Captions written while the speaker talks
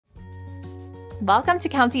Welcome to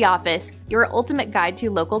County Office, your ultimate guide to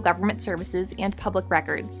local government services and public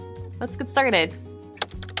records. Let's get started.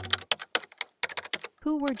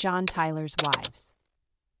 Who were John Tyler's wives?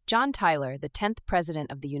 John Tyler, the 10th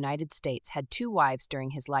President of the United States, had 2 wives during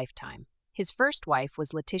his lifetime. His first wife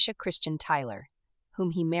was Letitia Christian Tyler, whom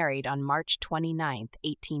he married on March 29,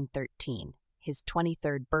 1813, his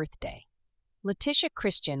 23rd birthday. Letitia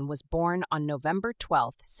Christian was born on November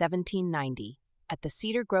 12, 1790, at the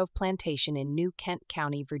Cedar Grove Plantation in New Kent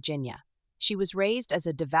County, Virginia. She was raised as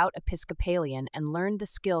a devout Episcopalian and learned the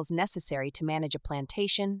skills necessary to manage a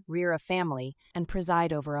plantation, rear a family, and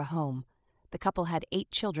preside over a home. The couple had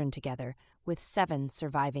 8 children together, with 7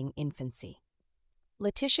 surviving infancy.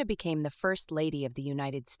 Letitia became the First Lady of the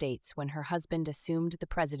United States when her husband assumed the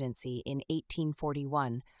presidency in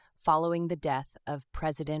 1841, following the death of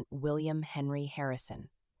President William Henry Harrison.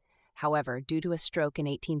 However, due to a stroke in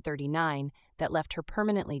 1839 that left her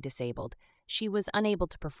permanently disabled, she was unable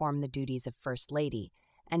to perform the duties of First Lady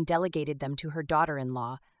and delegated them to her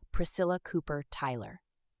daughter-in-law, Priscilla Cooper Tyler.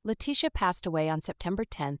 Letitia passed away on September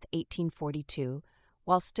 10, 1842,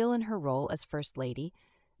 while still in her role as First Lady,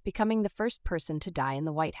 becoming the first person to die in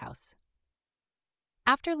the White House.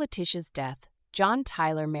 After Letitia's death, John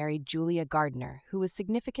Tyler married Julia Gardiner, who was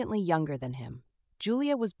significantly younger than him.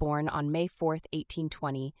 Julia was born on May 4,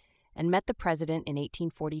 1820, and met the president in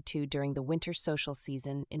 1842 during the winter social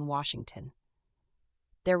season in Washington.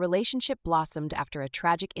 Their relationship blossomed after a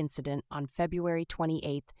tragic incident on February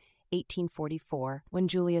 28, 1844, when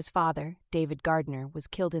Julia's father, David Gardiner, was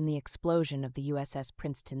killed in the explosion of the USS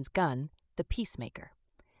Princeton's gun, the Peacemaker.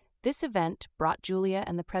 This event brought Julia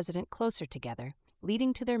and the president closer together,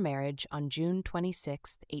 leading to their marriage on June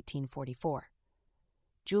 26, 1844.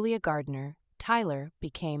 Julia Gardiner Tyler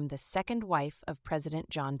became the second wife of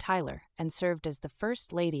President John Tyler and served as the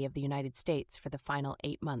First Lady of the United States for the final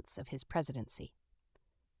 8 months of his presidency.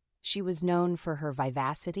 She was known for her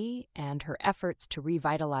vivacity and her efforts to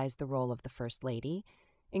revitalize the role of the First Lady,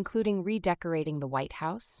 including redecorating the White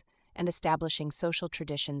House and establishing social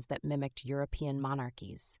traditions that mimicked European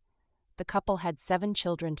monarchies. The couple had 7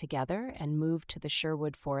 children together and moved to the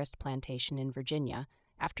Sherwood Forest Plantation in Virginia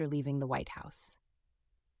after leaving the White House.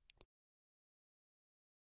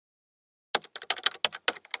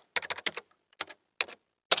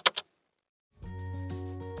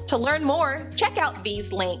 To learn more, check out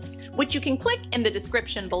these links, which you can click in the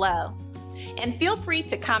description below. And feel free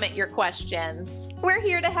to comment your questions. We're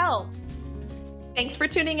here to help. Thanks for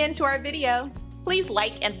tuning in to our video. Please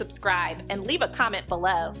like and subscribe and leave a comment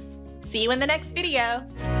below. See you in the next video.